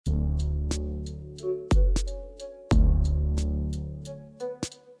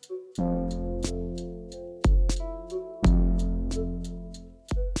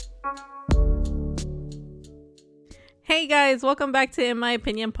guys, welcome back to In My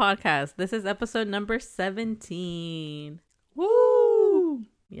Opinion podcast. This is episode number 17. Woo!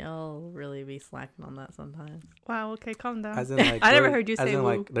 Y'all really be slacking on that sometimes. Wow, okay, calm down. As in, like, I never heard you say woo.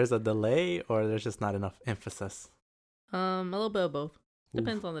 like, there's a delay or there's just not enough emphasis. A little bit of both.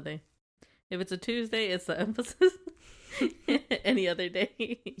 Depends on the day. If it's a Tuesday, it's the emphasis. Any other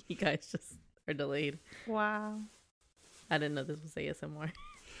day, you guys just are delayed. Wow. I didn't know this was ASMR.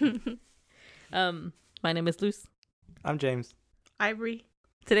 My name is Luce. I'm James. Ivory.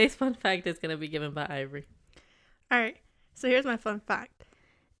 Today's fun fact is going to be given by Ivory. All right, so here's my fun fact.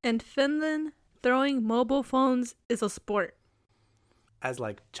 In Finland, throwing mobile phones is a sport. As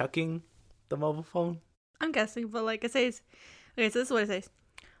like chucking the mobile phone? I'm guessing, but like it says, okay, so this is what it says.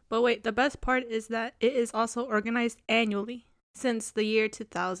 But wait, the best part is that it is also organized annually. Since the year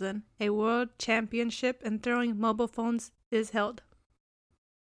 2000, a world championship in throwing mobile phones is held.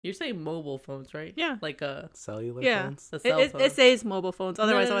 You're saying mobile phones, right? Yeah. Like a Cellular Yeah. phones? the cell phone. It says mobile phones.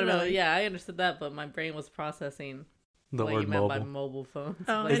 Otherwise, no, I would have been like, yeah, I understood that, but my brain was processing The what word you meant by mobile. mobile phones.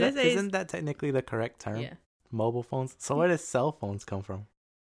 Oh, But it is a- Isn't that technically the correct term? yeah. Mobile phones? So where does cell phones come from?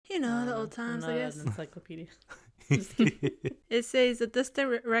 you know, the old times, I'm I not guess. an encyclopedia. Just kidding. It says the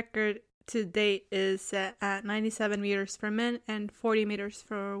distant record to date is set at 97 meters for men and 40 meters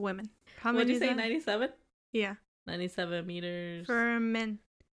for women. How What many did you say, is that? 97? Yeah, 97 meters. for men.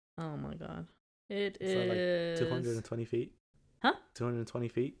 Oh my god. It So is... like 220 feet? Huh? 220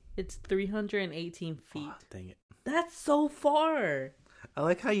 feet? It's 318 feet. Oh, dang it. That's so far. I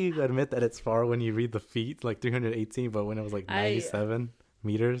like how you admit that it's far when you read the feet, like 318, but when it was like 97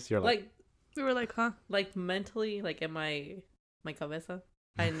 meters, you're like, We were like, huh? Like mentally, like in my cabeza,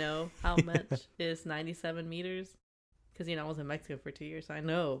 I know how much is 97 meters. Because, I was in Mexico for 2 years. So I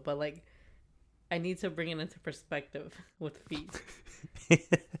know, but like, I need to bring it into perspective with feet.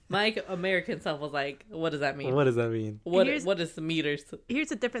 My American self was like, what does that mean? what does that mean? What Here's- is the meters? Here's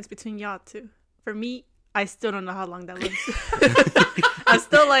the difference between y'all two. For me, I still don't know how long that was. I'm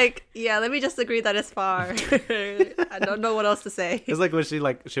still like, yeah, let me just agree that it's far. I don't know what else to say. It's like when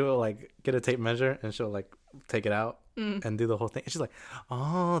she'll like get a tape measure and she'll like take it out and do the whole thing. She's like,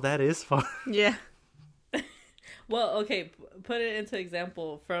 oh, that is far. Yeah. Well, okay, put it into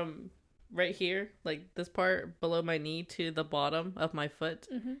example from right here, like this part below my knee to the bottom of my foot.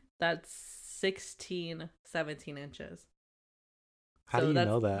 That's 16, 17 inches. How do you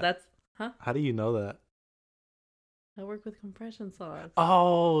know that? That's, How do you know that? I work with compression saws.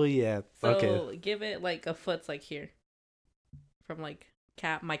 Oh, yeah. So Okay. give it like a foot's like here. From like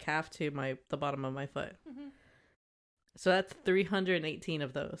my calf to the bottom of my foot. So that's 318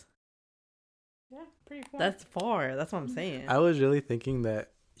 of those. Yeah, pretty far. That's far. That's what I'm saying. I was really thinking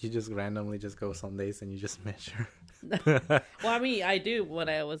that you just randomly just go some days and you just measure. Well, I mean, I do when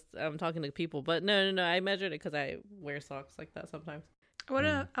I'm talking to people, but no, I measured it because I wear socks like that sometimes.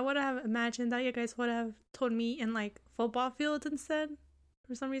 I would have imagined that you guys would have told me in like football fields instead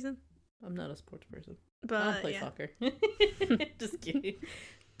for some reason. I'm not a sports person. But I don't play yeah. soccer. Just kidding.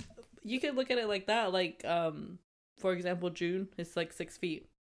 You could look at it like that. Like, for example, June is like 6 feet.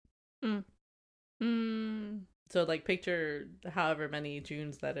 So, like, picture however many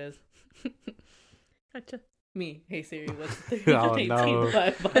Junes that is. Gotcha. Me. Hey, Siri, what's Oh, 318 no.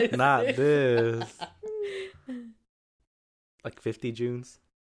 divided by Not 6? this. Like 50 Junes?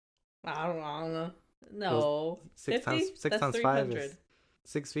 I don't know. No. 6 50? times 6 That's times 5 300. is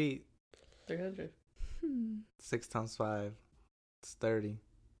 6 feet. 300. 6 times 5 it's 30.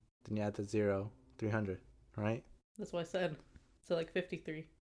 Then you add the 0, 300, right? That's what I said. So, like, 53.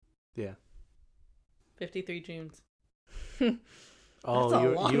 Yeah. 53 Junes. Oh, That's a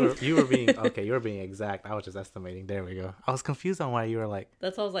lot. you were being okay. You were being exact. I was just estimating. There we go. I was confused on why you were like.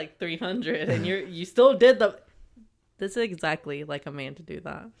 That's why I was like 300, and you still did the. This is exactly like a man to do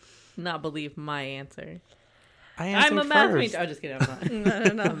that. Not believe my answer. I answered I'm a math first. major. I'm just kidding. I'm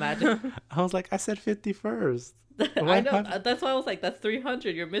not. No. Imagine. I was like, I said 50 first. I know. That's why I was like, that's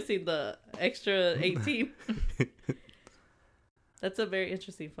 300. You're missing the extra 18. That's a very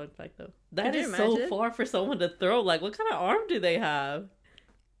interesting fun fact, though. That Could you is so imagine? far for someone to throw. Like, what kind of arm do they have?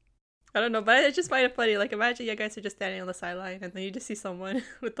 I don't know, but I just find it funny. Like, imagine you guys are just standing on the sideline and then you just see someone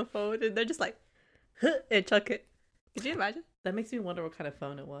with the phone and they're just like, and chuck it. Could you imagine? That makes me wonder what kind of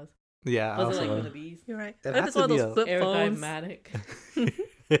phone it was. Yeah, Was it also, like one of these? You're right. It What if has it's to one of be those flip phones? Aerodynamic.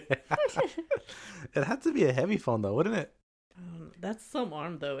 it had to be a heavy phone though, wouldn't it? That's some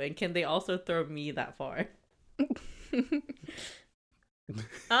arm, though. And can they also throw me that far?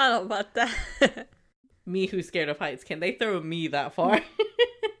 I don't know about that. Me who's scared of heights. Can they throw me that far?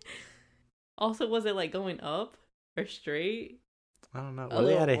 Also, was it like going up or straight? I don't know. A Were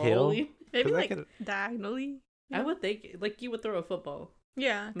they little at a hill? rolling? Maybe 'Cause I like could- diagonally. I would think like you would throw a football.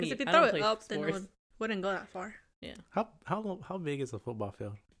 Yeah, because Me, if you I throw don't it play up, then it sports. wouldn't go that far. Yeah. How big is a football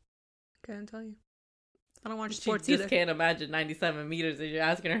field? Couldn't tell you. I don't watch She sports just either. can't imagine 97 meters and you're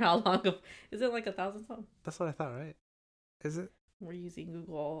asking her how long of... Is it like 1,000 something? That's what I thought, right? Is it? We're using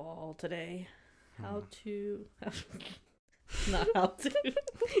Google all today. Hmm. How to... Not how to...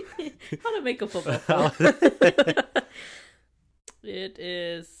 how to make a football field. It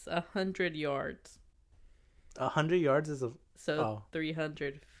is 100 yards. 100 yards is a... So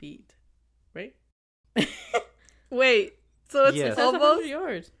 300 feet. Right? Wait, so it's Yes. It says 100 almost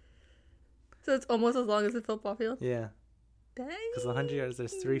yards. so it's almost as long as a football field. Yeah. Dang. Because 100 yards,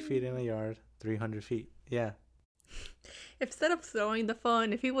 there's 3 feet in a yard. 300 feet. Yeah. Instead of throwing the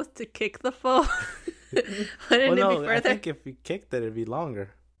phone, if he was to kick the phone, wouldn't Well, it no, be I further? think if you kicked it, it'd be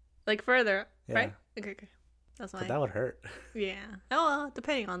longer. Like further, Yeah. right? Okay. That's But fine. that would hurt. Yeah. Oh, well,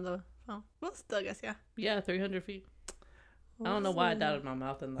 depending on the phone. Well, still, I guess, yeah. Yeah, 300 feet. I don't know why I doubted my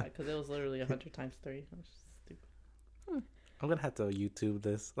mouth in that because it was literally 100 times 3. It was just stupid. I'm going to have to YouTube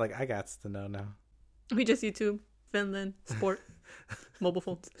this. Like, I got to know now. We just YouTube Finland sport mobile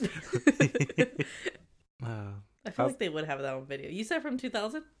phones. I feel like they would have that on video. You said from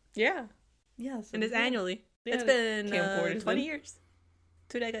 2000? Yeah, Yes. and it's annually. Yeah, It's been camcorders 20 then. years.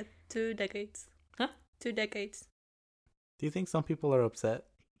 2 decades. 2 decades. Huh? 2 decades. Do you think some people are upset?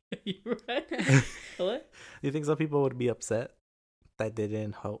 You right? What? Do you think some people would be upset that they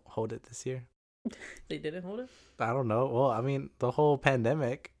didn't hold it this year? They didn't hold it? I don't know. Well, I mean, the whole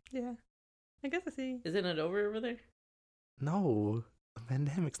pandemic. Yeah. I guess I see. Isn't it over there? No, the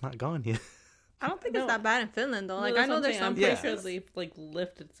pandemic's not gone yet. I don't think No. it's that bad in Finland, though. No, Like, that's I know what I'm there's saying. some I'm pretty places. sure they've like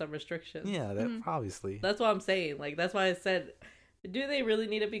lifted some restrictions. Yeah, that Mhm. obviously. That's what I'm saying. Like that's why I said, do they really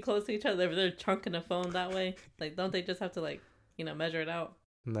need to be close to each other if they're chunking a phone that way? Like, don't they just have to like, measure it out?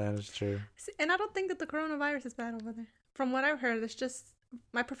 That is true. See, and I don't think that the coronavirus is bad over there. From what I've heard, it's just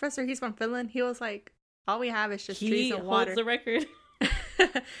my professor. He's from Finland. He was like, all we have is just He trees and water. holds the record.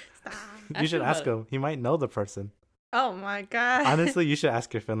 Stop. You should him ask about him. He might know the person. Oh my god. Honestly, you should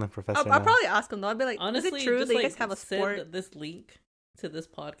ask your Finland professor. I'll now. probably ask him though. I'll be like, Honestly, is it true just that you like guys have a send sport? this link to this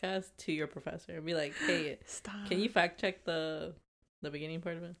podcast to your professor and be like, hey, Stop. can you fact check the beginning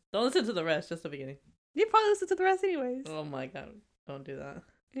part of it? Don't listen to the rest, just the beginning. You probably listen to the rest anyways. Oh my god, don't do that,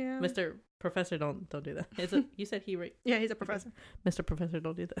 Yeah. Mr. Professor. Don't do that. Is it? You said he right? Yeah, he's a professor. Mr. Professor,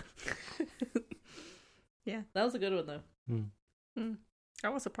 don't do that. Yeah. That was a good one though. I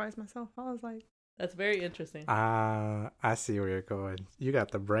was surprised myself. I was like, That's very interesting. I see where you're going. You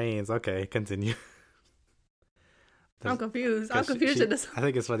got the brains. Okay, continue. I'm confused. I'm 'Cause confused at this. I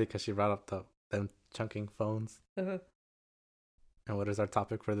think it's funny because she brought up them chunking phones. Uh-huh. And what is our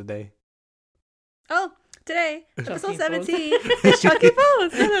topic for the day? Oh, today, episode Chunky 17 is Chunky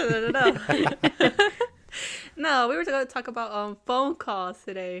Phones. No. No, we were going to talk about phone calls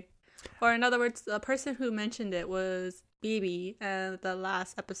today. Or in other words, the person who mentioned it was BB. And the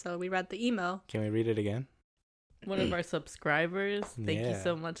last episode, we read the email. Can we read it again? One of our subscribers. Thank you Yeah.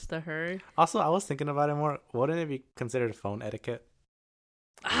 so much to her. Also, I was thinking about it more. Wouldn't it be considered phone etiquette?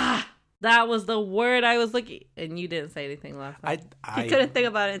 That was the word I was looking, and you didn't say anything last time. He couldn't think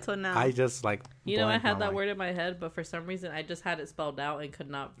about it until now. I just like. I blanked had my that mind. word in my head, but for some reason, I just had it spelled out and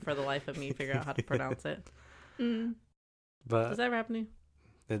could not, for the life of me, figure out how to pronounce it. Mm. But Does that ever happen to you?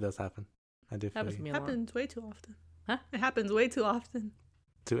 it does happen. I do feel Happens to you. me a lot. Happens way too often. Huh? It happens way too often.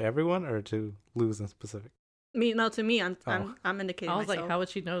 To everyone or to Luz in specific? To me, I'm Oh. indicating I was myself. like, how would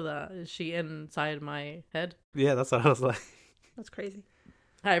she know that? Is she inside my head? Yeah, that's what I was like. That's crazy.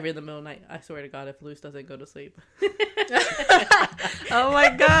 However, in the middle of the night, I swear to God, if Luce doesn't go to sleep, Oh my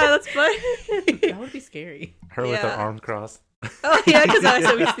god, that's funny. that would be scary. Her with her Yeah. arms crossed. Oh yeah, because I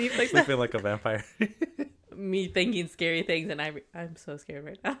said we sleep like that. Sleeping like a vampire. Me thinking scary things, and I'm so scared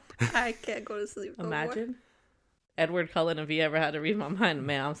right now. I can't go to sleep. no more. Imagine Edward Cullen if he ever had to read my mind.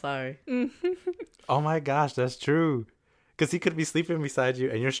 Man, I'm sorry. Oh my gosh, that's true. Because he could be sleeping beside you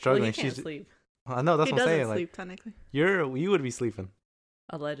and you're Well, struggling. you can't She's. sleep, I know that's He what I'm doesn't saying. Like sleep technically. you would be sleeping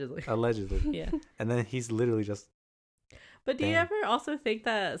allegedly. allegedly, Yeah. and then he's literally just. But do you Damn. ever also think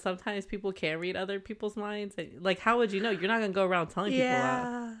that sometimes people can read other people's minds? Like, how would you know? You're not gonna go around telling people that.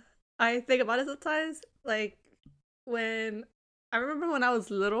 Yeah, I think about it sometimes. Like when I remember when I was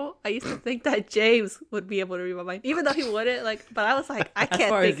little, I used to think that James would be able to read my mind, even though he wouldn't. Like, but I was like, I As can't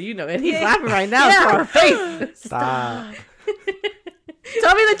far think. as you know, and he's Yeah. laughing right now Yeah. to our face. Stop.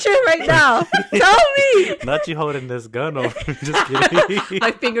 Tell me the truth right now. Tell me. Not you holding this gun over me. Just kidding.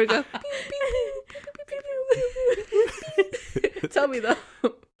 My finger go. Tell me though.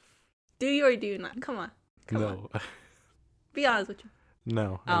 Do you or do you not? Come on. Come on. No. Be honest with you.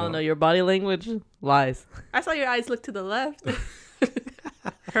 No. I don't know. Your body language lies. I saw your eyes look to the left.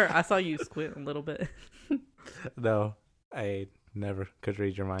 I saw you squint a little bit. No, I never could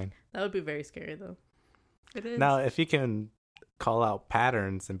read your mind. That would be very scary, though. It is. Now, if you can call out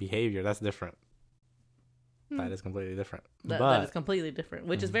patterns and behavior, that's different. That is completely different. That is completely different,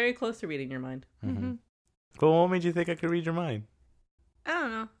 which is very close to reading your mind. Mm-hmm. But what made you think I could read your mind? I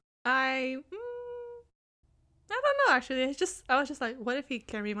don't know. I don't know, actually. I was just like, what if he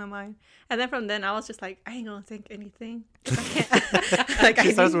can read my mind? And then from then, I was just like, I ain't gonna think anything. I can't. Like,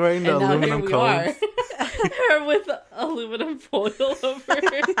 She starts wearing the aluminum cones. Her with aluminum foil over her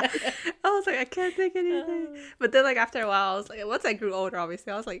head. I was like, I can't think anything. But then, like, after a while, I was like, once I grew older,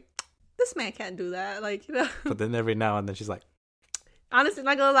 obviously, I was like, this man can't do that. Like, you know. But then every now and then she's like, honestly,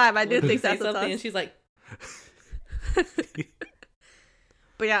 not gonna lie, but I do think that's something, and she's like,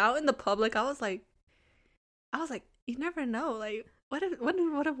 but yeah, out in the public, I was like, you never know. Like, what if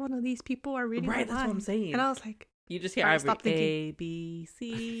one of these people are reading right? my That's mind? what I'm saying. And I was like, you just hear Alright, stop thinking. A B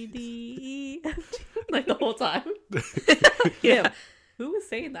C D E F G, like the whole time. yeah. Who was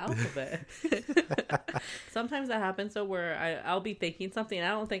saying the alphabet? Sometimes that happens, so where I'll be thinking something and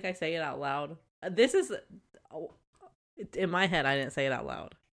I don't think I say it out loud. This is in my head. I didn't say it out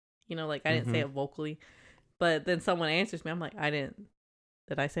loud. You know, like I didn't say it vocally. But then someone answers me. I'm like, did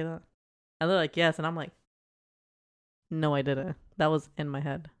I say that? And they're like, yes. And I'm like, no, I didn't. That was in my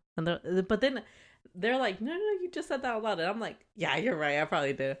head. But then they're like, no, you just said that out loud. And I'm like, yeah, you're right. I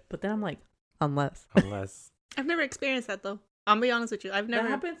probably did. But then I'm like, unless. I've never experienced that, though. I'll be honest with you. I've never.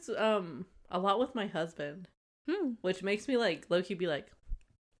 That happens a lot with my husband, which makes me like low-key be like,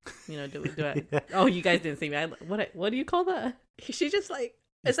 you know, do I? Yeah. Oh, you guys didn't see me. What do you call that? She just like.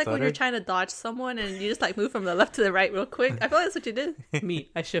 It's like when you're trying to dodge someone and you just like move from the left to the right real quick. I feel like that's what you did. Me,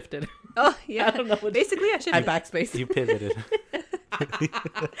 I shifted. Oh yeah, I don't know. Basically, I shifted. I backspaced. You pivoted.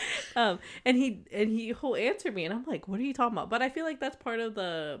 And he'll answer me, and I'm like, "What are you talking about?" But I feel like that's part of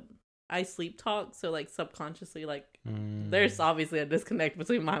the I sleep talk. So like subconsciously, like there's obviously a disconnect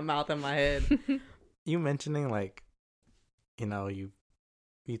between my mouth and my head. You mentioning like, you know,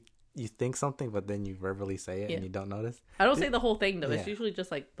 you think something, but then you verbally say it and you don't notice. I don't say the whole thing, though. Yeah. It's usually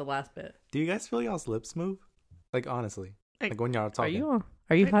just, like, the last bit. Do you guys feel y'all's lips move? Like, honestly. Like, when y'all are talking.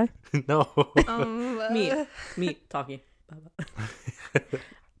 Are you high? No. Me talking.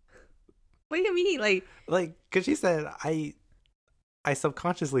 What do you mean? Like, because she said, I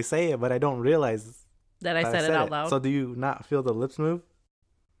subconsciously say it, but I don't realize that I said it out loud. So do you not feel the lips move?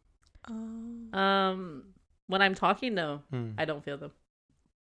 When I'm talking, no. I don't feel them.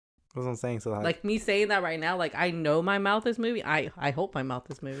 That's what I'm saying. So like me saying that right now, like I know my mouth is moving. I hope my mouth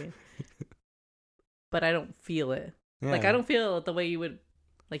is moving, but I don't feel it. Yeah. Like I don't feel it the way you would,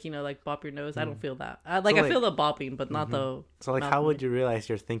 like, you know, like bop your nose. I don't feel that. I feel the bopping, but not the. So like, how would you realize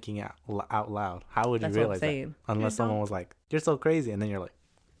you're thinking out loud? How would you realize that? Unless someone was like, "You're so crazy," and then you're like,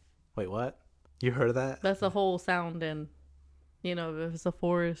 "Wait, what? You heard that?" That's the whole sound, and you know, if it's a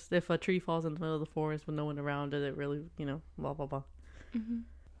forest, if a tree falls in the middle of the forest with no one around, does it really, you know, blah blah blah. Mm-hmm.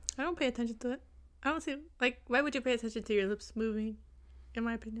 I don't pay attention to it. I don't see, like, why would you pay attention to your lips moving, in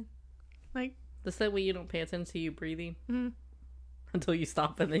my opinion? Like, the same way you don't pay attention to you breathing until you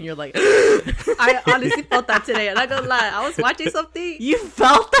stop, and then you're like, I honestly felt that today. I'm not gonna lie. I was watching something. You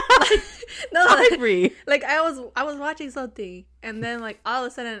felt that? No, like I was watching something, and then like all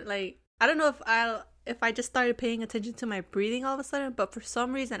of a sudden, like I don't know if I just started paying attention to my breathing all of a sudden, but for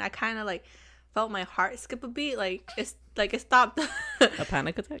some reason I kind of like felt my heart skip a beat. Like it stopped. A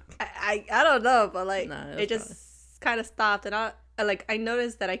panic attack? I don't know, but like it just kind of stopped, and I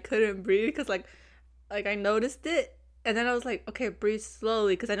noticed that I couldn't breathe because like I noticed it, and then I was like, okay, breathe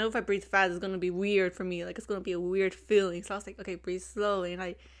slowly, because I know if I breathe fast, it's gonna be weird for me. Like it's gonna be a weird feeling. So I was like, okay, breathe slowly, and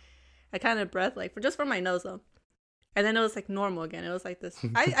I kind of breath like just from my nose though, and then it was like normal again. It was like this.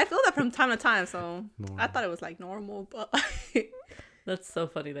 I feel that from time to time, so I thought it was like normal, but that's so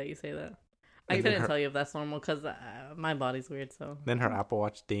funny that you say that. I couldn't tell you if that's normal because my body's weird. So then her Apple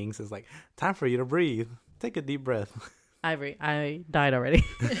Watch dings is like, time for you to breathe. Take a deep breath. I died already.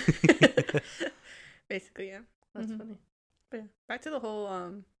 Basically, yeah. That's funny. But yeah, back to the whole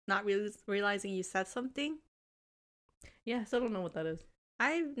not realizing you said something. Yeah, I still don't know what that is.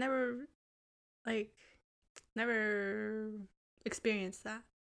 I've never experienced that.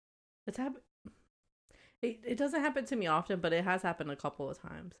 It's happened. It doesn't happen to me often, but it has happened a couple of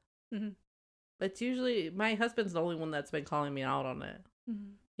times. Mm-hmm. But it's usually my husband's the only one that's been calling me out on it.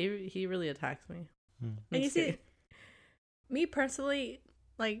 Mm-hmm. He really attacks me. And you see, me personally,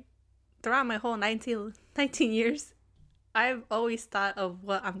 like throughout my whole 19 years, I've always thought of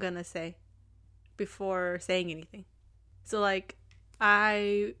what I'm gonna say before saying anything. So like,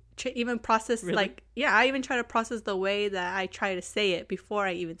 I even process Really? I even try to process the way that I try to say it before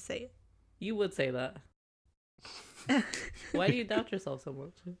I even say it. You would say that. Why do you doubt yourself so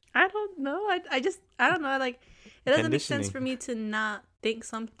much? I don't know. I don't know. Like, it doesn't make sense Conditioning. for me to not think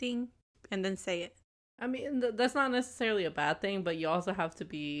something and then say it. I mean, that's not necessarily a bad thing, but you also have to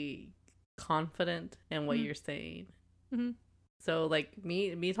be confident in what you're saying. Mm-hmm. So, like,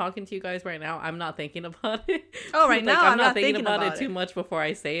 me talking to you guys right now, I'm not thinking about it. Oh, right Like, now I'm not thinking about it it too much before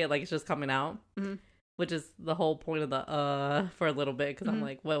I say it. Like, it's just coming out, Mhm. which is the whole point of the for a little bit, because I'm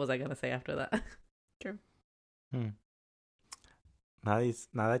like, what was I gonna say after that? True. Now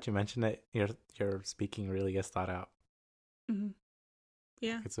that you mention it, your speaking really gets thought out. Mm-hmm.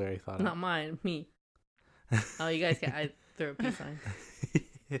 Yeah. It's very thought Not out. mine, me. Oh, you guys can. I threw a peace sign.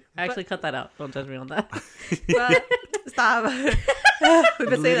 I actually cut that out. Don't judge me on that. But stop. We've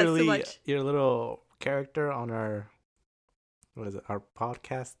been saying that too Literally, much. your little character on our, what is it? Our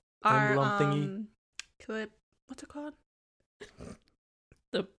podcast Our emblem thingy. clip. What's it called?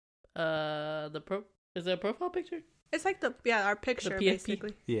 Is it a profile picture? It's like our picture PSP?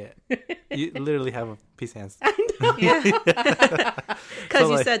 basically. Yeah, you literally have a peace hands. I know. Yeah. Because So,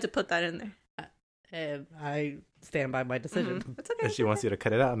 you like- said to put that in there. And I stand by my decision. Mhm. It's okay. And she wants you to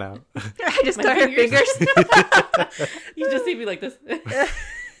cut it out now. I just My cut her fingers. fingers. You just see me like this.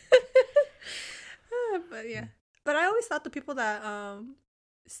 But yeah. But I always thought the people that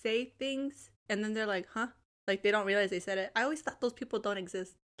say things and then they're like, huh? Like they don't realize they said it. I always thought those people don't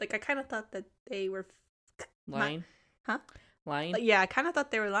exist. Like I kind of thought that they were Lying. Huh? Lying. Like, yeah, I kind of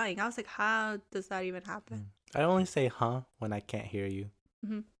thought they were lying. I was like, how does that even happen? I only say "huh" when I can't hear you.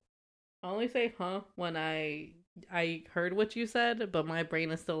 Mm-hmm. I only say huh when I heard what you said, but my brain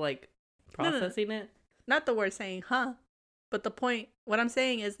is still like No. processing it. Not the word saying, huh? But the point, what I'm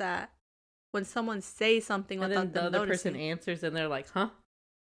saying is that when someone says something And without then the them other person noticing. answers and they're like, huh?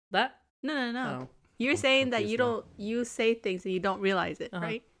 That? No. Oh. You're I'm saying that you confused now. you say things and you don't realize it, Uh-huh.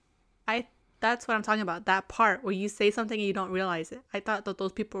 right? That's what I'm talking about. That part where you say something and you don't realize it. I thought that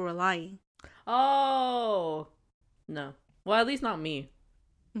those people were lying. Oh. No. Well, at least not me.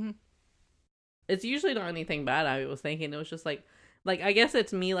 Mhm. It's usually not anything bad I was thinking. It was just like I guess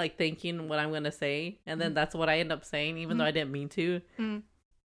it's me like thinking what I'm going to say. And then that's what I end up saying, even though I didn't mean to. Mm.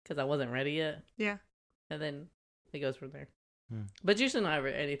 Because I wasn't ready yet. Yeah. And then it goes from there. Hmm. But it's usually not ever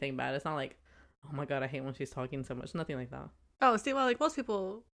anything bad. It's not like, oh my god, I hate when she's talking so much. Nothing like that. Oh, see, well, like most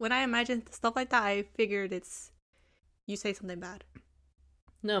people, when I imagine stuff like that, I figured it's you say something bad.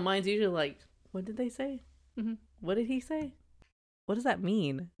 No, mine's usually like, what did they say? Mhm. What did he say? What does that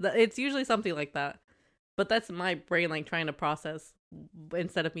mean? It's usually something like that. But that's my brain like trying to process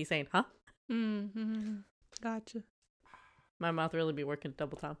instead of me saying, huh? Mm-hmm. Gotcha. My mouth really be working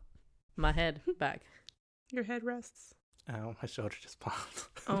double time. My head back. Your head rests. Oh, my shoulder just popped.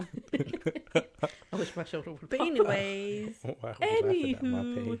 Oh. I wish my shoulder would But pop. anyways, Why are we laughing at my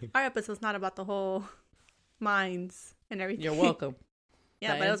anywho, pain? our episode's not about the whole minds and everything. You're welcome.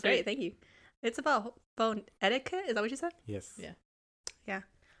 Yeah, Did I but it was answer great. it? Thank you. It's about phone etiquette. Is that what you said? Yes. Yeah. Yeah.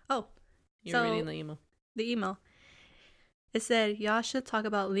 Oh, You're So- reading the email. the email. It said, y'all should talk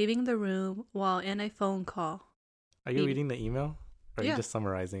about leaving the room while in a phone call. Are you reading the email? Or are Yeah. you just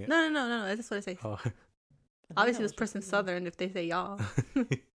summarizing it? No. That's what it says. Oh. Obviously, this person's Southern if they say y'all.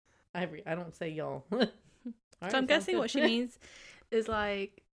 I don't say y'all. So I'm guessing what she means is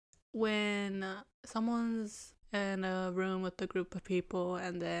like when someone's in a room with a group of people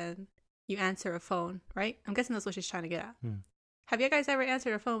and then you answer a phone, right? I'm guessing that's what she's trying to get at. Have you guys ever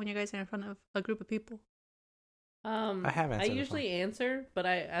answered a phone when you guys are in front of a group of people? I have answered I the usually answer, but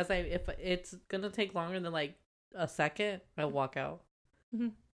if it's gonna take longer than like a second, I walk out.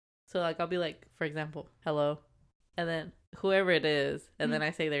 Mhm. So like I'll be like, for example, hello, and then whoever it is, and then I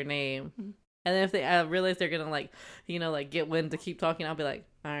say their name, Mhm. and then if they realize they're gonna like get wind to keep talking, I'll be like,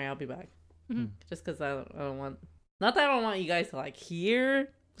 all right, I'll be back, Mhm. just because I don't want, not that I don't want you guys to like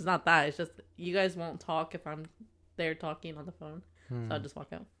hear. It's not that. It's just you guys won't talk if I'm there talking on the phone, so I'll just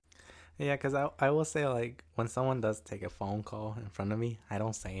walk out. Yeah, because I will say, like, when someone does take a phone call in front of me, I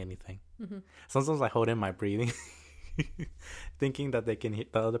don't say anything. Mm-hmm. Sometimes I hold in my breathing, thinking that they can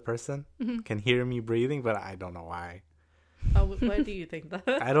the other person can hear me breathing, but I don't know why. Oh, why do you think that?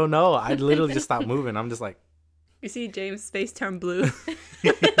 I don't know. I literally just stop moving. I'm just like, You see James' face turn blue.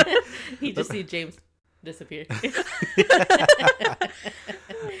 You just see James disappear.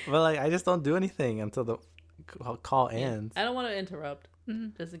 well, like, I just don't do anything until the call ends. I don't want to interrupt,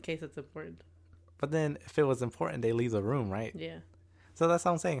 Mhm. just in case it's important. But then if it was important, they leave the room, right? Yeah, So that's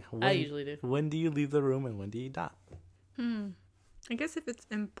what I'm saying. I usually do. When do you leave the room and when do you not? I guess if it's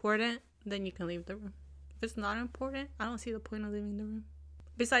important, then you can leave the room. it's not important, I don't see the point of leaving the room.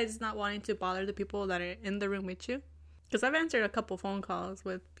 Besides not wanting to bother the people that are in the room with you. Because I've answered a couple phone calls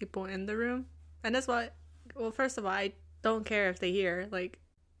with people in the room. And that's why, well, first of all, I don't care if they hear. Like,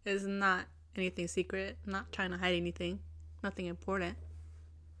 it's not anything secret. I'm not trying to hide anything. Nothing important.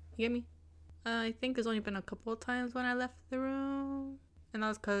 You get me? I think there's only been a couple of times when I left the room. And that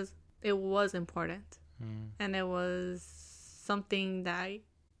was because it was important. And it was something that I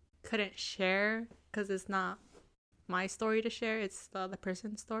couldn't share because it's not my story to share. It's the other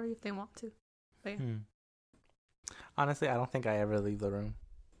person's story if they want to. But yeah. Honestly, I don't think I ever leave the room.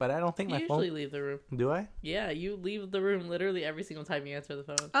 But I don't think my phone... You usually leave the room. Do I? Yeah, you leave the room literally every single time you answer the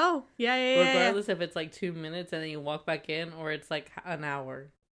phone. Oh, yeah. Regardless if it's like 2 minutes and then you walk back in or it's like an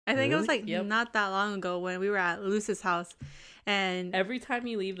hour. I think it was like not that long ago when we were at Luz's house. And every time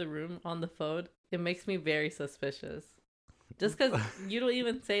you leave the room on the phone, it makes me very suspicious. Just because you don't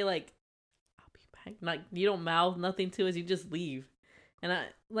even say like, I'll be back. Like, you don't mouth nothing to us. You just leave. And I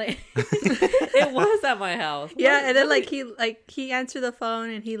like it was at my house. Yeah, and then he answered the phone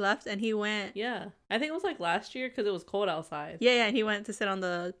and he left and he went. Yeah, I think it was like last year because it was cold outside. Yeah, and he went to sit on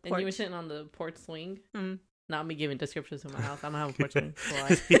the porch. And you were sitting on the porch swing. Mm. Not me giving descriptions of my house. I don't have a porch swing.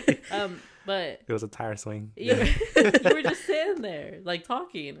 But it was a tire swing. You were just sitting there like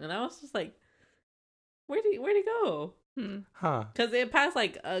talking, and I was just like, where'd he go? Huh? Because it passed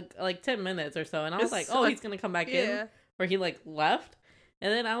like 10 minutes or so, and I was like, oh, he's gonna come back in, or he like left.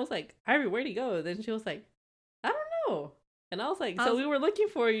 And then I was like, Ivory, where'd he go? Then she was like, I don't know. And I was like, we were looking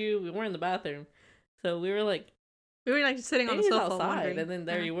for you. We weren't in the bathroom. So we were like sitting on the sofa outside. wondering. And then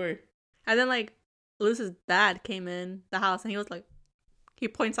there you were. And then like Luz's dad came in the house and he was like, he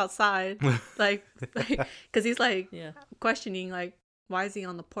points outside. like, because he's like questioning, like, why is he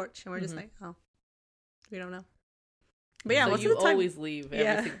on the porch? And we're just like, oh, we don't know. But yeah, so most you of the time, always leave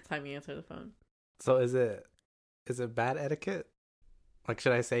every single time you answer the phone. So is it bad etiquette? Like,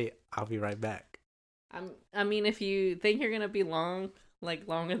 should I say, I'll be right back? I mean, if you think you're going to be longer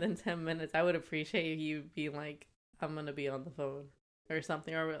than 10 minutes, I would appreciate you being like, I'm going to be on the phone or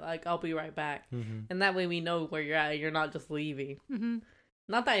something. Or like, I'll be right back. Mm-hmm. And that way we know where you're at. You're not just leaving. Mm-hmm.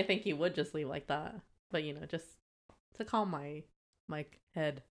 Not that I think you would just leave like that. But, just to calm my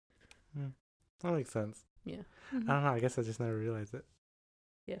head. That makes sense. Yeah. Mm-hmm. I don't know. I guess I just never realized it.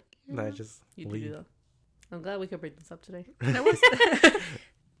 Yeah. That I just leave. Do that. I'm glad we could bring this up today.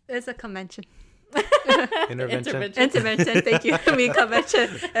 It's a convention. Intervention. Thank you. We convention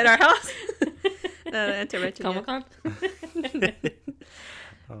at our house. Intervention. Comic-Con.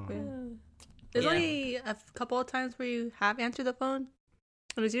 There's only a couple of times where you have answered the phone.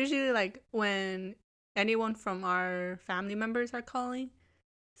 And it's usually like when anyone from our family members are calling.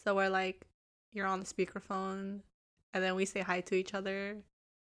 So we're like, you're on the speakerphone, and then we say hi to each other.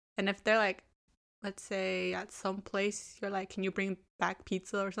 And if they're like, let's say at some place, you're like, can you bring back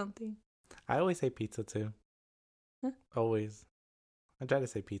pizza or something? I always say pizza too. Huh? Always. I try to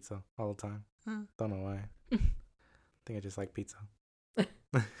say pizza all the time. Huh. Don't know why. I think I just like pizza.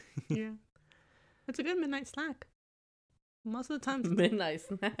 Yeah. It's a good midnight snack. Most of the times. Midnight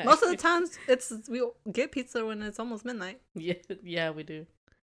snack. Most of the times, we get pizza when it's almost midnight. Yeah, we do.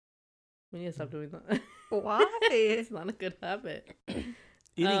 We need to stop doing that. Why? It's not a good habit.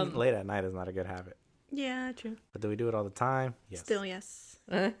 Eating late at night is not a good habit. Yeah, true. But do we do it all the time? Yes. Still, yes.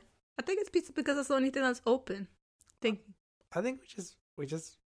 I think it's pizza because it's the only thing that's open. I think we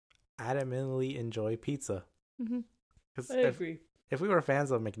just adamantly enjoy pizza. Mm-hmm. I agree. If we were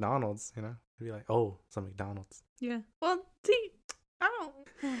fans of McDonald's, we'd be like, oh, some McDonald's. Yeah. Well, see,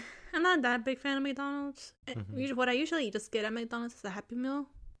 I'm not that big fan of McDonald's. Mm-hmm. What I usually just get at McDonald's is a Happy Meal.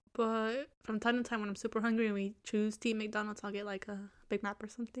 But from time to time when I'm super hungry and we choose to eat McDonald's, I'll get like a Big Mac or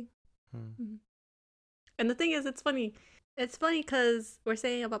something. Mm-hmm. And the thing is, it's funny. It's funny because we're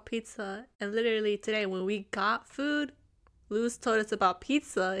saying about pizza, and literally today when we got food, Luz told us about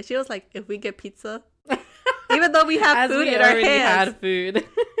pizza. And she was like, if we get pizza, even though we have food in our hands. Had food.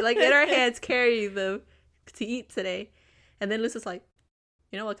 Like in our hands, carry them to eat today. And then Luz is like,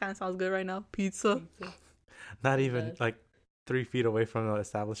 you know what kind of sounds good right now? Pizza. Not even like 3 feet away from the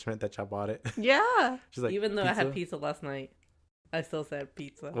establishment that y'all bought it. Yeah. She's like, even though pizza? I had pizza last night, I still said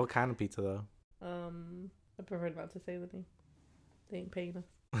pizza. What kind of pizza though? I prefer not to say the name. They ain't paying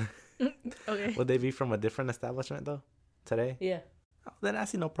us. Okay. Would they be from a different establishment though? Today? Yeah. Oh, then I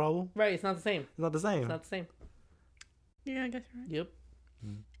see no problem. Right, it's not the same. It's not the same. It's not the same. Yeah, I guess you're right. Yep.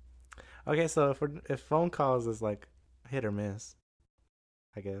 Okay, so if phone calls is like hit or miss,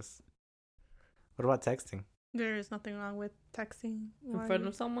 I guess. What about texting? There is nothing wrong with texting. In front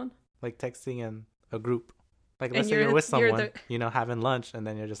of someone? Like texting in a group. Like let's say you're with someone, having lunch, and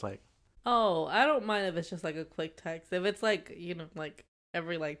then you're just like, Oh, I don't mind if it's just like a quick text. If it's like, you know, like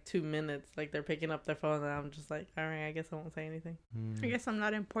every like 2 minutes, like they're picking up their phone, and I'm just like, all right, I guess I won't say anything. I guess I'm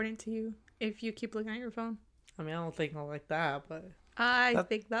not important to you if you keep looking at your phone. I mean, I don't think I'll like that, but I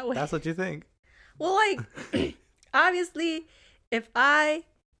think that way. That's what you think. Well, like, obviously, if I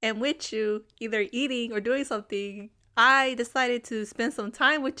am with you, either eating or doing something, I decided to spend some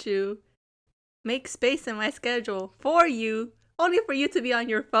time with you, make space in my schedule for you, only for you to be on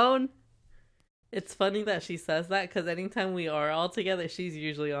your phone. it's funny that she says that because anytime we are all together, she's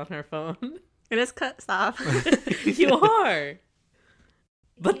usually on her phone. It is cut. Stop. You are.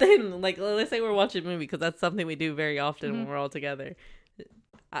 But then, like, let's say we're watching a movie, because that's something we do very often when we're all together.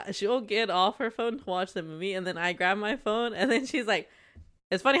 She'll get off her phone to watch the movie, and then I grab my phone, and then she's like,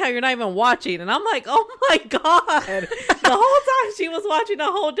 it's funny how you're not even watching. And I'm like, oh my God. The whole time she was watching a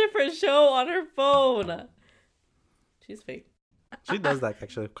whole different show on her phone. She's fake. She does that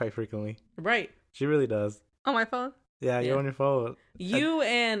actually quite frequently. Right. She really does. On my phone? Yeah, you're on your phone. You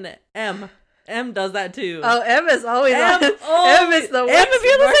and M. M does that too. Oh, M is always on. M is the worst. M, if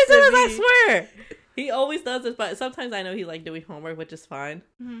you're the same time as me. I swear. He always does this, but sometimes I know he like doing homework, which is fine.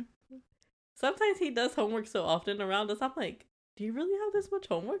 Mm-hmm. Sometimes he does homework so often around us. I'm like, do you really have this much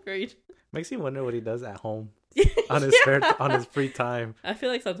homework? Or Makes you wonder what he does at home on his on his free time. I feel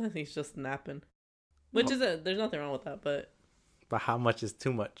like sometimes he's just napping, which isn't. There's nothing wrong with that, but how much is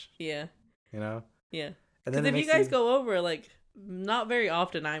too much? Yeah. You know. Yeah. And then if you guys go over, like, not very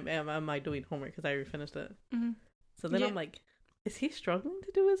often, am I doing homework because I already finished it. Mm-hmm. So then I'm like, is he struggling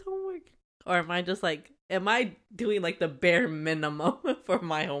to do his homework, or am I just like, am I doing like the bare minimum for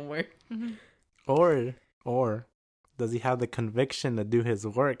my homework? Mm-hmm. Or does he have the conviction to do his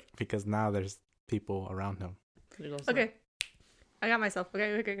work because now there's people around him? Okay, I got myself.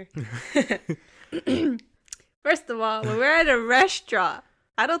 Okay. First of all, when we're at a restaurant,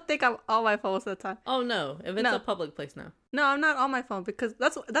 I don't think I'm on my phone most of the time. Oh no, if it's a public place, no. No, I'm not on my phone because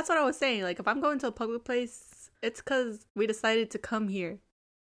that's what I was saying. Like, if I'm going to a public place, it's because we decided to come here.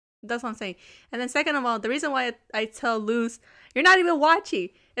 That's what I'm saying. And then second of all, the reason why I tell Luz, you're not even watching,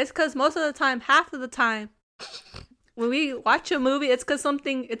 it's because most of the time, half of the time, when we watch a movie, it's because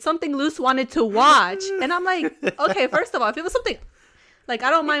it's something Luz wanted to watch. And I'm like, okay, first of all, if it was something, like, I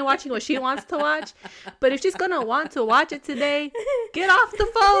don't mind watching what she wants to watch, but if she's gonna want to watch it today, get off the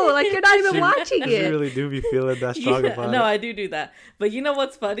phone. Like, you're not even watching it. You really do be feeling that strong about it. No, I do that. But you know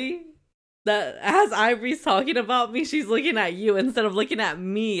what's funny? That as Ivory's talking about me, she's looking at you instead of looking at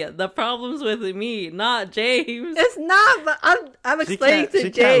me. The problem's with me, not James. It's not, but I'm explaining to James.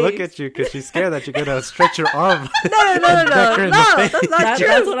 She can't look at you because she's scared that you're gonna stretch your arm. No, that's not true.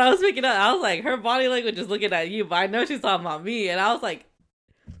 That's what I was picking up. I was like, her body language is looking at you, but I know she's talking about me, and I was like,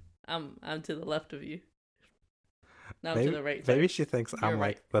 I'm to the left of you. Now I'm to the right. Maybe she thinks I'm right.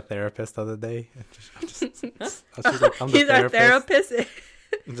 Like the therapist of the day. She's like, he's our therapist.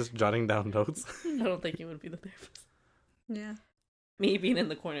 I'm just jotting down notes. I don't think he would be the therapist. Yeah. Me being in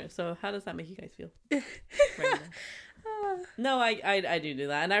the corner. So how does that make you guys feel? Right no, I do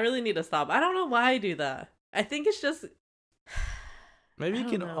that, and I really need to stop. I don't know why I do that. I think it's just maybe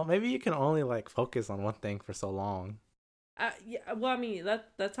you can only like focus on one thing for so long. Yeah, well, I mean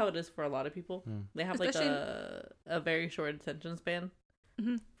that's how it is for a lot of people. They have like a very short attention span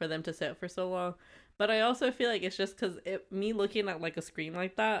for them to sit for so long. But I also feel like it's just because me looking at like a screen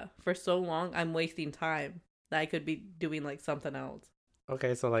like that for so long, I'm wasting time that I could be doing like something else.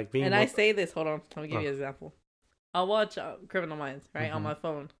 Okay, so like being. And I say this. Hold on, let me give you an example. I'll watch Criminal Minds on my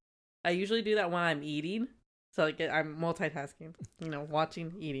phone. I usually do that when I'm eating, so like I'm multitasking. You know,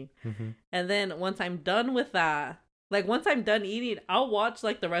 watching, eating, and then once I'm done with that. Like, once I'm done eating, I'll watch,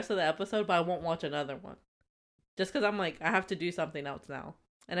 like, the rest of the episode, but I won't watch another one. Just because I'm like, I have to do something else now.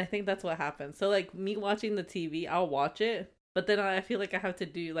 And I think that's what happens. So, like, me watching the TV, I'll watch it. But then I feel like I have to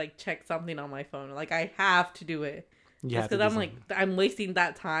do, like, check something on my phone. Like, I have to do it. Just because I'm, like, I'm wasting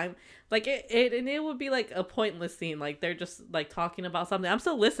that time. Like, it would be, like, a pointless scene. Like, they're just, like, talking about something. I'm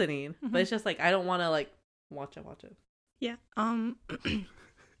still listening. But it's just, like, I don't want to, like, watch it. Yeah.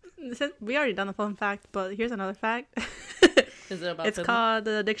 We already done the fun fact, but here's another fact. Is it about it's called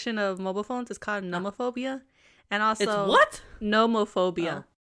the addiction of mobile phones. It's called nomophobia, and also it's what? Nomophobia.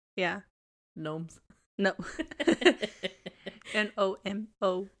 Yeah. Gnomes. No.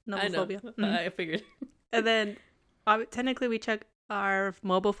 Nomo. Nomophobia. I figured. And then, technically, we check our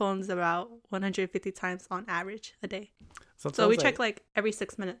mobile phones about 150 times on average a day. So we check like every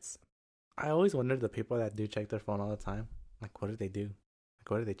 6 minutes. I always wonder the people that do check their phone all the time. Like, what do they do?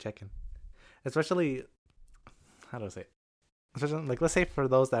 What are they checking? Especially, how do I say it? Especially, like, let's say for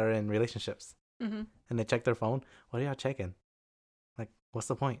those that are in relationships and they check their phone. What are y'all checking? Like, what's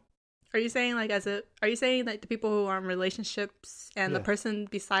the point? Are you saying like are you saying like the people who are in relationships and the Yeah. person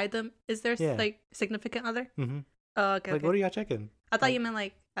beside them is their Yeah. like significant other? Mm-hmm. Oh, okay. Like, okay. what are y'all checking? I thought you meant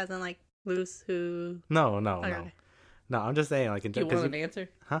like as in like loose who. No. Okay, okay. No, I'm just saying, like, in Do you want an answer?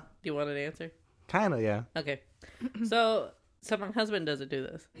 Huh? Do you want an answer? Kind of, yeah. Okay. So my husband doesn't do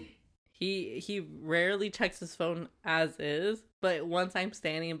this. He rarely checks his phone as is, but once I'm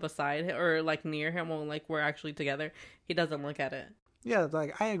standing beside him or like near him when like we're actually together, he doesn't look at it. Yeah,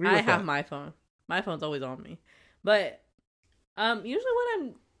 like, I agree I with have that. my phone. My phone's always on me. But usually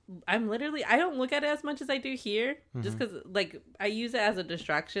when I'm literally I don't look at it as much as I do here, just Mm-hmm. because like I use it as a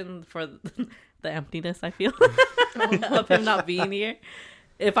distraction for the emptiness I feel of him not being here.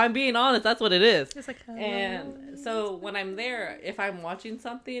 If I'm being honest, that's what it is. It's like And so when I'm there, if I'm watching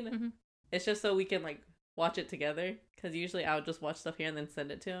something, Mm-hmm. it's just so we can like watch it together. Because usually I would just watch stuff here and then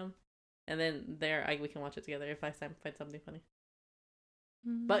send it to him, and then we can watch it together if I find something funny.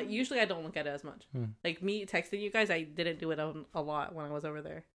 But usually I don't look at it as much. Like me texting you guys, I didn't do it a lot when I was over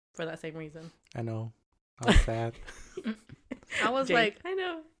there for that same reason. I know. I'm sad. I was Jake, like, I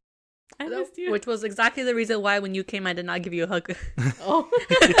know, I missed you. which was exactly the reason why when you came, I did not give you a hug. Oh,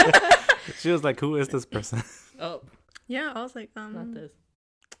 She was like, who is this person? oh, Yeah, I was like, not this.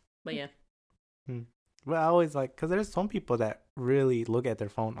 But yeah, But I always like, because there's some people that really look at their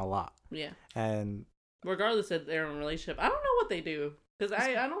phone a lot. yeah. And Regardless if they're in a relationship, I don't know what they do. Because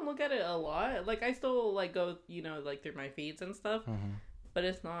I don't look at it a lot. Like, I still, like, go, like, through my feeds and stuff. mhm. But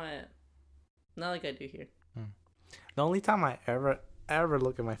it's not like I do here. The only time I ever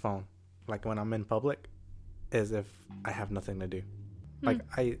look at my phone, like when I'm in public, is if I have nothing to do. Like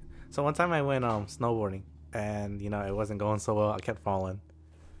so one time I went snowboarding, and it wasn't going so well. I kept falling,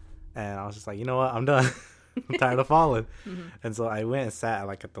 and I was just like, you know what, I'm done. I'm tired of falling. And so I went and sat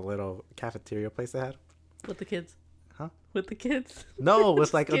like at the little cafeteria place they had. With the kids. Huh? With the kids. No,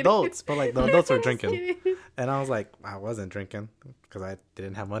 with like kidding. adults, but like the adults were Just drinking, kidding. and I was like, I wasn't drinking because I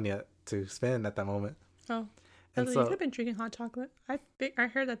didn't have money to spend at that moment. oh, And you so could have been drinking hot chocolate. I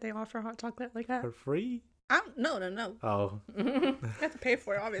heard that they offer hot chocolate like that. for free. No. Oh, You have to pay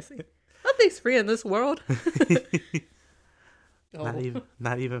for it, obviously. Nothing's free in this world. Oh.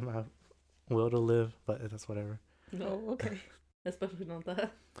 not even my will to live, but that's whatever. No, Oh, okay. especially not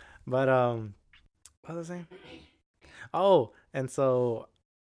that. But what was I saying? Oh, and so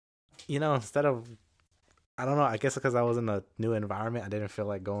instead of, I don't know, I guess because I was in a new environment, I didn't feel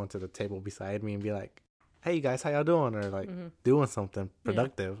like going to the table beside me and be like, hey, you guys, how y'all doing? Or like doing something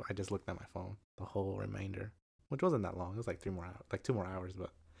productive. I just looked at my phone the whole remainder, which wasn't that long. It was like 2 more hours,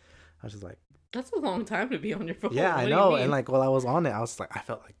 but I was just like, That's a long time to be on your phone. yeah, What I do you know. mean? And like while I was on it, I was like, I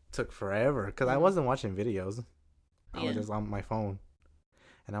felt like it took forever because I wasn't watching videos. I was Yeah. just on my phone,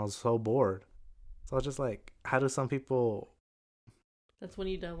 and I was so bored. So I was just like, how do some people That's when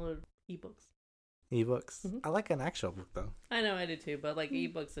you download ebooks. ebooks? Mhm. I like an actual book though. I know I do too, but like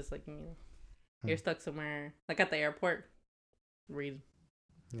ebooks is like you're stuck somewhere like at the airport. Read.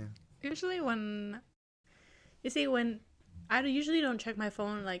 Yeah. Usually when I usually don't check my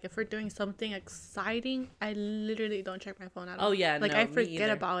phone, like if we're doing something exciting, I literally don't check my phone at all. Oh yeah, Like no, I me forget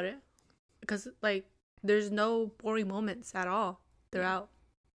either. about it because like there's no boring moments at all throughout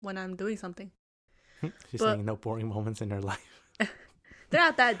when I'm doing something. She's But- saying no boring moments in her life.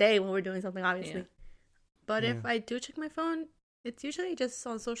 Throughout that day when we're doing something, obviously. Yeah. But if Yeah. I do check my phone, it's usually just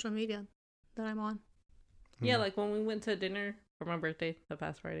on social media that I'm on. Yeah, like when we went to dinner for my birthday the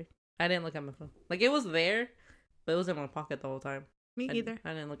past Friday, I didn't look at my phone. Like it was there, but it was in my pocket the whole time. Me either.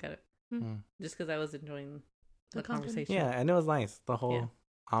 I didn't look at it Mm. just because I was enjoying the The company. conversation. Yeah, and it was nice, the whole Yeah.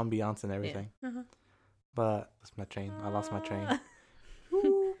 ambiance and everything. Uh-huh. But that's my train. I lost my train, Ah.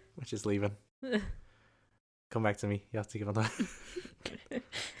 which is leaving. Come back to me. You have to give on that.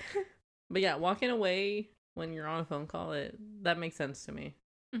 But yeah, walking away when you're on a phone call, that makes sense to me.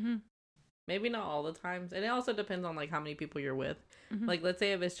 Mm-hmm. Maybe not all the times, and it also depends on like how many people you're with. Mhm. Like, let's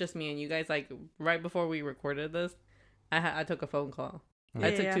say if it's just me and you guys, like right before we recorded this, I took a phone call. I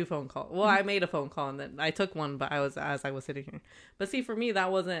Yeah, took yeah. 2 phone calls. Well, I made a phone call and then I took one, but I was sitting here. But see, for me,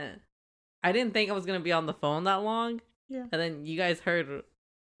 that wasn't. I didn't think I was gonna be on the phone that long, Yeah. and then you guys heard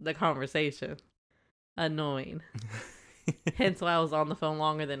the conversation. Annoying. Hence why I was on the phone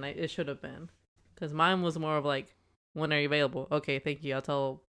longer than it should have been. Because mine was more of like, when are you available? Okay, thank you. I'll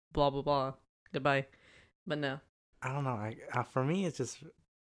tell blah, blah, blah. Goodbye. But no. I don't know. For me, it's just,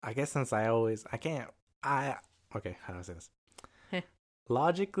 I guess since okay, how do I say this? Heh.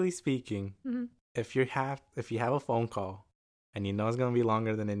 Logically speaking, Mhm. if you have a phone call and you know it's going to be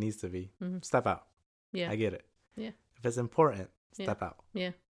longer than it needs to be, Mhm. step out. Yeah. I get it. Yeah. If it's important, Yeah. step out.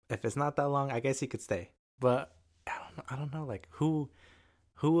 Yeah. If it's not that long, I guess you could stay. But I don't know, like who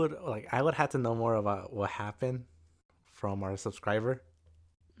who would like? I would have to know more about what happened from our subscriber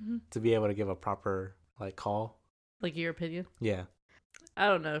to be able to give a proper like call. Like your opinion? Yeah. I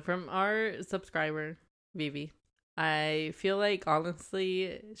don't know. From our subscriber, Vivi, I feel like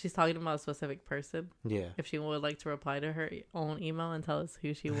honestly she's talking about a specific person. Yeah. If she would like to reply to her own email and tell us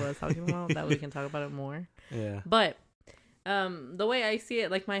who she was talking about, that we can talk about it more. Yeah. But the way I see it,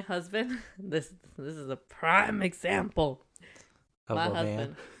 like my husband, this is a prime example. Of My a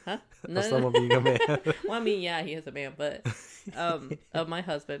husband, man. huh? Of someone being a man. Well, I mean, yeah, he is a man, but of my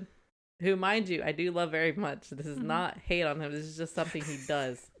husband, who, mind you, I do love very much. This is not hate on him. This is just something he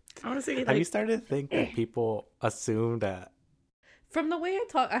does. Honestly, Have you started to think that people assume that? From the way I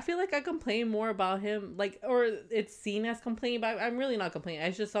talk, I feel like I complain more about him, like, or it's seen as complaining, but I'm really not complaining.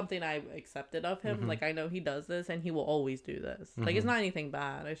 It's just something I've accepted of him. Like, I know he does this, and he will always do this. Like, it's not anything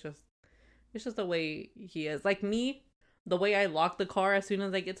bad. It's just the way he is. Like me, the way I lock the car as soon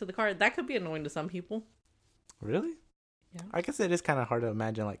as I get to the car, that could be annoying to some people. Really? Yeah. I guess it is kind of hard to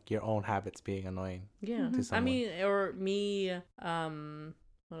imagine like your own habits being annoying. Yeah. To I someone. mean, or me,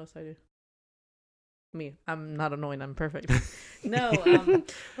 what else I do? Me, I'm not annoying. I'm perfect. No,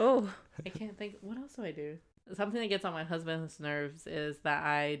 oh, I can't think. What else do I do? Something that gets on my husband's nerves is that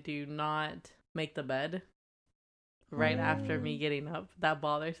I do not make the bed right after me getting up. That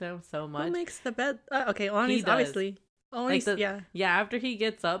bothers him so who much. makes the bed? Okay, He does. obviously. Only, Like the- yeah. Yeah, after he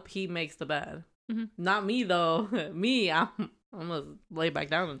gets up, he makes the bed. Mhm. Not me though. Me, I'm gonna lay back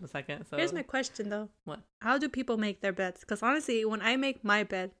down in a second. So Here's my question though. What? How do people make their beds? Because honestly, when I make my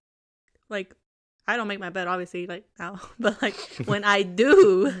bed, like, I don't make my bed obviously like now, but like when I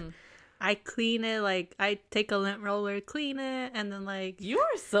do, Mhm. I clean it. Like I take a lint roller, clean it, and then like, You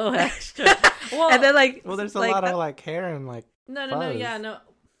are so extra. Well, and then like, Well, there's a like, lot of like hair and like. no, fuzz. yeah, no.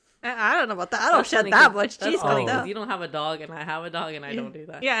 I don't know about that. I don't That's shed funny that 'cause- much. That's Jeez, funny like 'cause that. you don't have a dog and I have a dog and I Yeah. don't do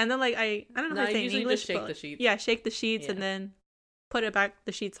that. Yeah, and then like I don't know No, how to I say in usually English, just shake but, the sheets. Yeah, shake the sheets and Yeah. then put it back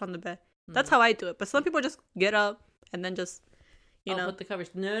the sheets on the bed. That's Mhm. how I do it. But some people just get up and then just, you I'll know, put the covers.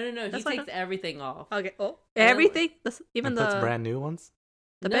 No. He That's like takes everything off. okay. Oh, And then- everything. Even And puts the brand new ones.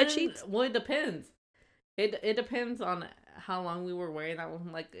 the No, bed no, sheets. Well, it depends. It depends on how long we were wearing that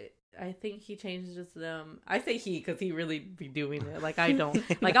one. Like, I think he changes them. I say he because he really be doing it. Like, I don't.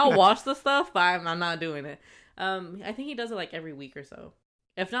 Like, I'll wash the stuff, but I'm not doing it. I think he does it like every week or so.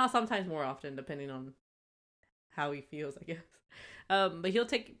 If not, sometimes more often, depending on how he feels, I guess. But he'll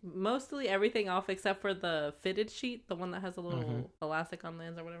take mostly everything off except for the fitted sheet, the one that has a little elastic on the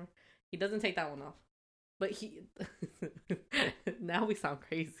ends or whatever. He doesn't take that one off. But he now we sound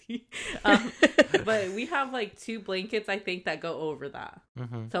crazy. But we have like 2 blankets I think that go over that.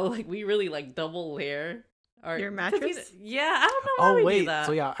 Mm-hmm. So like we really like double layer our Your 'cause mattress? Yeah, I don't know why Oh we wait, do that.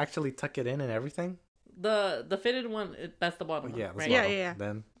 so y'all actually tuck it in and everything? The fitted one, that's the bottom Yeah, one, that's right? Yeah, wild. yeah.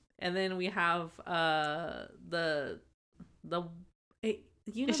 Then And then we have the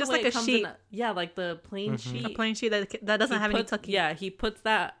you know It's the just way like it a comes sheet. yeah, like the plain Mhm. sheet. A plain sheet that doesn't He have any puts- tucking. Yeah, he puts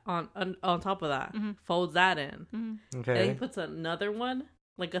that on top of that, Mhm. folds that in, Mhm. and then okay, he puts another one,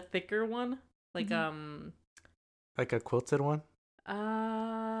 like a thicker one, like like a quilted one.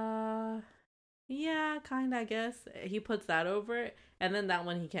 yeah, kind of. I guess he puts that over it, and then that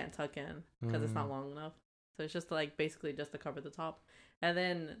one he can't tuck in because it's not Mm. long enough. So it's just like basically just to cover the top, and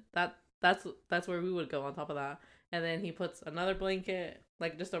then that's where we would go on top of that. And then he puts another blanket,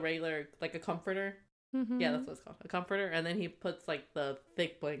 like just a regular, like a comforter. Mhm. Yeah, that's what it's called, a comforter. And then he puts like the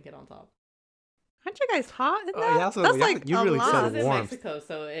thick blanket on top. Aren't you guys hot in Oh, that? yeah, so That's yeah, like you a really lot. said This is in warmth. Mexico,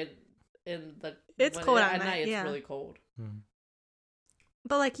 so It's when cold at at night. night, It's yeah. really cold. Mm.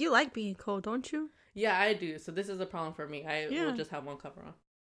 But like you like being cold, don't you? Yeah, I do. So this is a problem for me. I Yeah. will just have one cover on.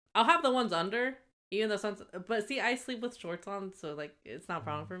 I'll have the ones under, even though some. But see, I sleep with shorts on, so like it's not a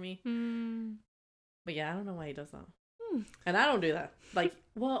problem for me. Mm. But yeah, I don't know why he does that, Hmm. and I don't do that. Like,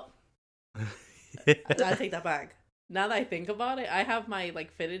 well, I take that back. Now that I think about it, I have my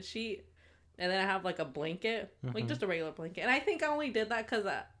like fitted sheet, and then I have like a blanket, like Mhm. just a regular blanket. And I think I only did that because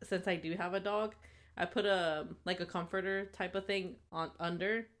since I do have a dog, I put a comforter type of thing on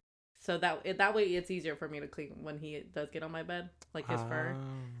under, so that way it's easier for me to clean when he does get on my bed, like his fur,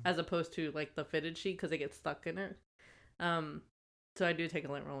 as opposed to like the fitted sheet because it gets stuck in it. So I do take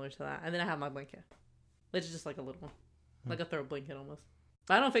a lint roller to that, and then I have my blanket, which is just like a little one, like a throw blanket almost.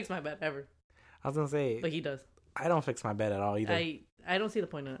 But I don't fix my bed ever, I was gonna say but he does. I don't fix my bed at all either. I don't see the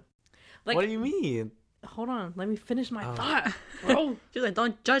point in it. Like, What do you mean? hold on, let me finish my Oh. thought, bro. She's like,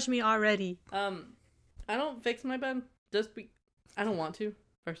 don't judge me already. I don't fix my bed I don't want to.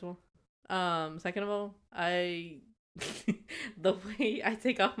 First of all, second of all, I the way I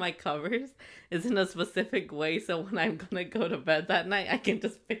take off my covers is in a specific way, so when I'm gonna go to bed that night, I can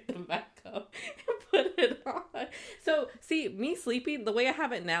just pick them back up and put it on. So, see, me sleeping, the way I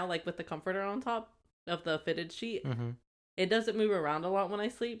have it now, like with the comforter on top of the fitted sheet, it doesn't move around a lot when I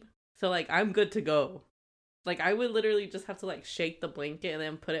sleep. So, like, I'm good to go. Like, I would literally just have to, like, shake the blanket and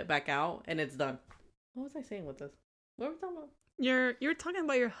then put it back out, and it's done. What was I saying with this? What were we talking about? You're talking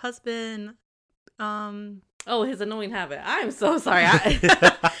about your husband. Oh, his annoying habit. I'm so sorry. I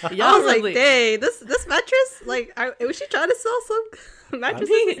was like, dang, this mattress? Like, was she trying to sell some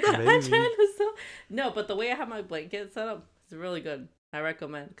mattresses? I'm trying to sell. No, but the way I have my blanket set up is really good. I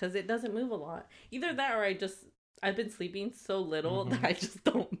recommend, because it doesn't move a lot. Either that, or I've been sleeping so little that I just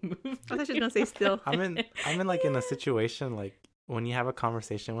don't move. I thought she was gonna say still. I'm in like in a situation like when you have a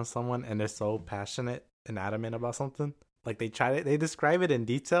conversation with someone and they're so passionate and adamant about something. Like they describe it in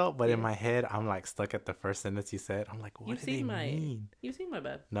detail, but in my head, I'm like stuck at the first sentence you said. I'm like, what do they mean? You've seen my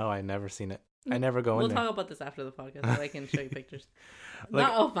bed. No, I never seen it. I never go in there. We'll talk about this after the podcast, so I can show you pictures. Like,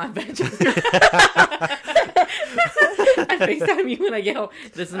 not of my bed. I FaceTime you when I get home.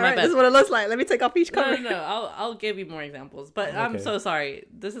 This is my bed. This is what it looks like. Let me take off each cover. No. I'll give you more examples. But okay. I'm so sorry.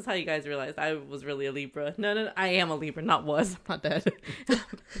 This is how you guys realized I was really a Libra. No. I am a Libra. Not was. I'm not dead.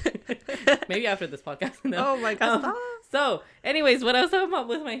 Maybe after this podcast. No. Oh my God. So, anyways, what I was talking about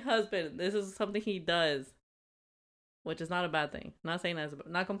with my husband, this is something he does, which is not a bad thing. I'm not saying that's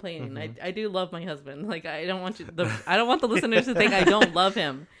not complaining. Mm-hmm. I do love my husband. Like, I don't want the listeners to think I don't love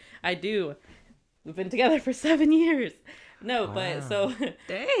him. I do. We've been together for 7 years. No, wow. But so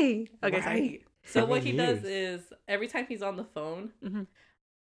dang. Okay, right. Sorry. So what he does is every time he's on the phone,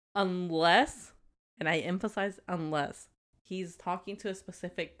 unless, and I emphasize unless, he's talking to a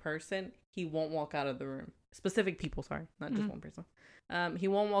specific person, he won't walk out of the room. Specific people, sorry, not just one person. He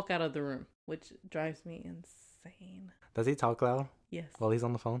won't walk out of the room, which drives me insane. Does he talk loud? Yes. While he's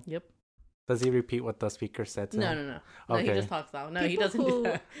on the phone? Yep. Does he repeat what the speaker said to him? No. Okay. No, he just talks loud. No, he doesn't do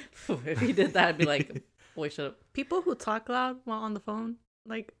that. If he did that, I'd be like, boy, shut up. People who talk loud while on the phone,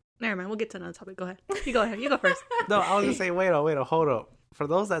 like, never mind, we'll get to another topic. Go ahead. You go first. No, I was going to say, wait, hold up. For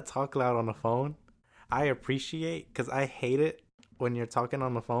those that talk loud on the phone, I appreciate, because I hate it when you're talking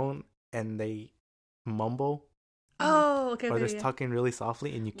on the phone and they mumble. Oh, okay. Or they're talking really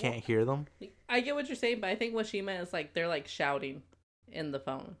softly and you can't hear them. I get what you're saying, but I think what she meant is like they're like shouting in the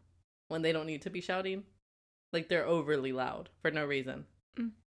phone when they don't need to be shouting. Like they're overly loud for no reason.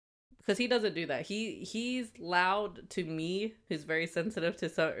 Because he doesn't do that. He's loud to me. He's very sensitive to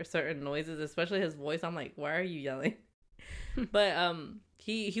certain noises, especially his voice. I'm like, why are you yelling? But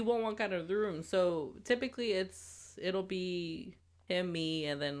he won't walk out of the room. So typically it'll be him, me,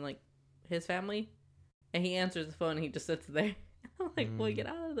 and then like his family. And he answers the phone and he just sits there. I'm like, boy, get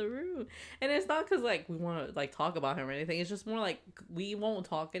out of the room. And it's not because, like, we want to, like, talk about him or anything. It's just more like we won't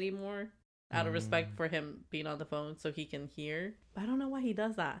talk anymore out of respect for him being on the phone so he can hear. But I don't know why he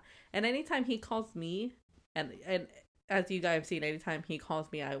does that. And anytime he calls me, and as you guys have seen, anytime he calls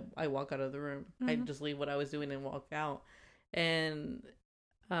me, I walk out of the room. I just leave what I was doing and walk out. And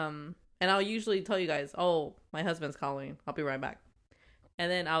I'll usually tell you guys, oh, my husband's calling. I'll be right back. And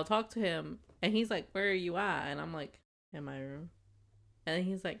then I'll talk to him. And he's like, where are you at? And I'm like, in my room. And then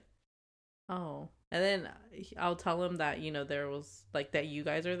he's like, oh. And then I'll tell him that, you know, there was, like, that you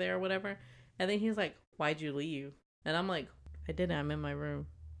guys are there or whatever. And then he's like, why'd you leave? And I'm like, I didn't. I'm in my room.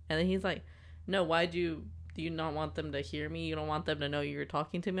 And then he's like, no, do you not want them to hear me? You don't want them to know you're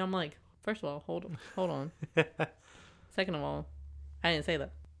talking to me? I'm like, first of all, hold on. Second of all, I didn't say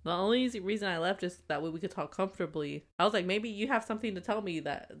that. The only reason I left is that way we could talk comfortably. I was like, maybe you have something to tell me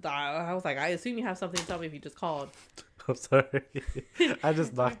that I was like, I assume you have something to tell me if you just called. I'm sorry. I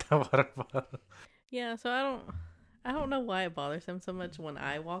just knocked that water bottle. Yeah, so I don't know why it bothers him so much when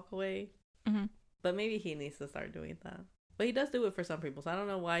I walk away. But maybe he needs to start doing that. But he does do it for some people, so I don't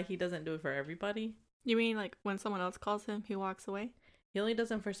know why he doesn't do it for everybody. You mean like when someone else calls him, he walks away? He only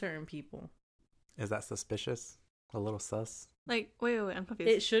does it for certain people. Is that suspicious? A little sus? Like, wait, I'm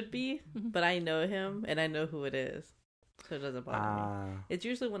confused. It should be, but I know him and I know who it is, so it doesn't bother me. It's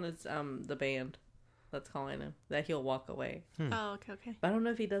usually when it's the band that's calling him that he'll walk away. Oh, okay. But I don't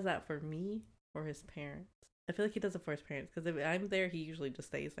know if he does that for me or his parents. I feel like he does it for his parents because if I'm there, he usually just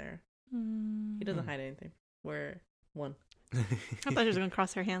stays there. He doesn't hide anything. We're one. I thought she was gonna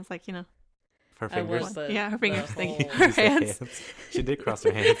cross her hands, like, you know. Her fingers. Her fingers. Thank you. Her hands. She did cross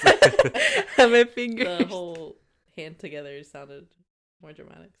her hands. My fingers. The whole hand together sounded more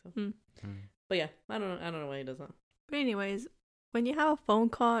dramatic. So, but yeah, I don't know why he does that. But anyways, when you have a phone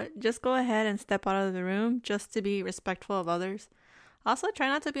call, just go ahead and step out of the room just to be respectful of others. Also, try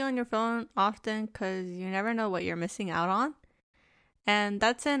not to be on your phone often because you never know what you're missing out on. And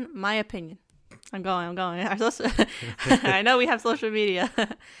that's in my opinion. I'm going. Our I know we have social media.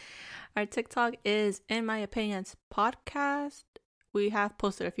 Our TikTok is, in my opinions, podcast. We have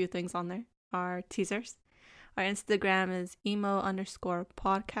posted a few things on there. Our teasers. Our Instagram is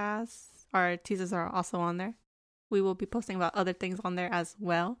emo_podcasts. Our teasers are also on there. We will be posting about other things on there as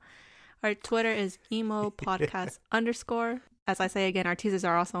well. Our Twitter is emo_podcast_. As I say again, our teasers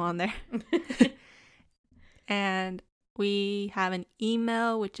are also on there. And we have an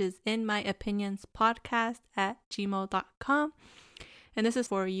email, which is inmyopinionspodcast@gmail.com. And this is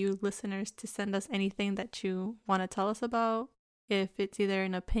for you listeners to send us anything that you want to tell us about. If it's either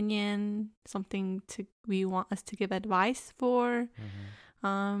an opinion, something you want us to give advice for,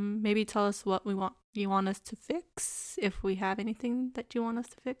 maybe tell us what you want us to fix, if we have anything that you want us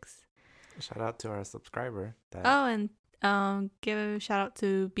to fix. Shout out to our subscriber. And give a shout out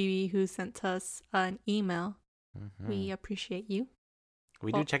to BB who sent us an email. We appreciate you.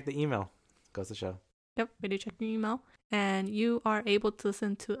 We do check the email. Goes to show. Yep, we do check your email. And you are able to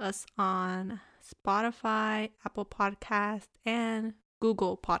listen to us on Spotify, Apple Podcasts, and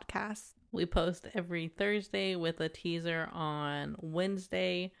Google Podcasts. We post every Thursday with a teaser on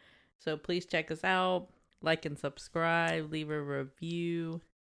Wednesday. So please check us out. Like and subscribe. Leave a review.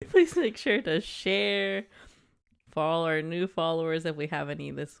 Please make sure to share for all our new followers if we have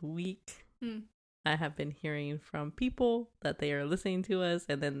any this week. I have been hearing from people that they are listening to us,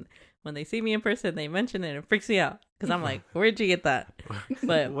 and then when they see me in person, they mention it, and it freaks me out because I'm like, "Where'd you get that?"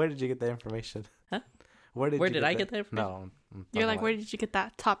 But where did you get the information? Huh? Where did I get that information? No, you're like, where did you get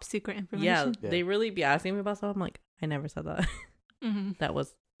that top secret information? Yeah, they really be asking me about stuff. I'm like, I never said that. That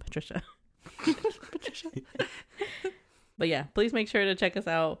was Patricia. Patricia. But yeah, please make sure to check us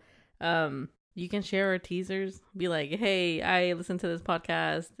out. You can share our teasers. Be like, hey, I listened to this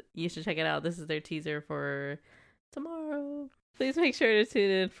podcast. You should check it out. This is their teaser for tomorrow. Please make sure to tune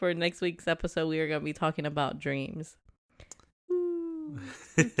in for next week's episode. We are going to be talking about dreams. Ooh,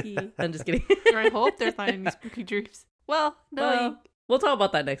 spooky. I'm just kidding. I hope there's not any spooky dreams. Well, we'll talk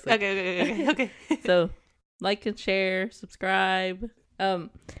about that next week. Okay. So, like and share, subscribe.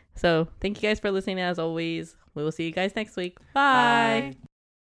 So, thank you guys for listening as always. We will see you guys next week. Bye.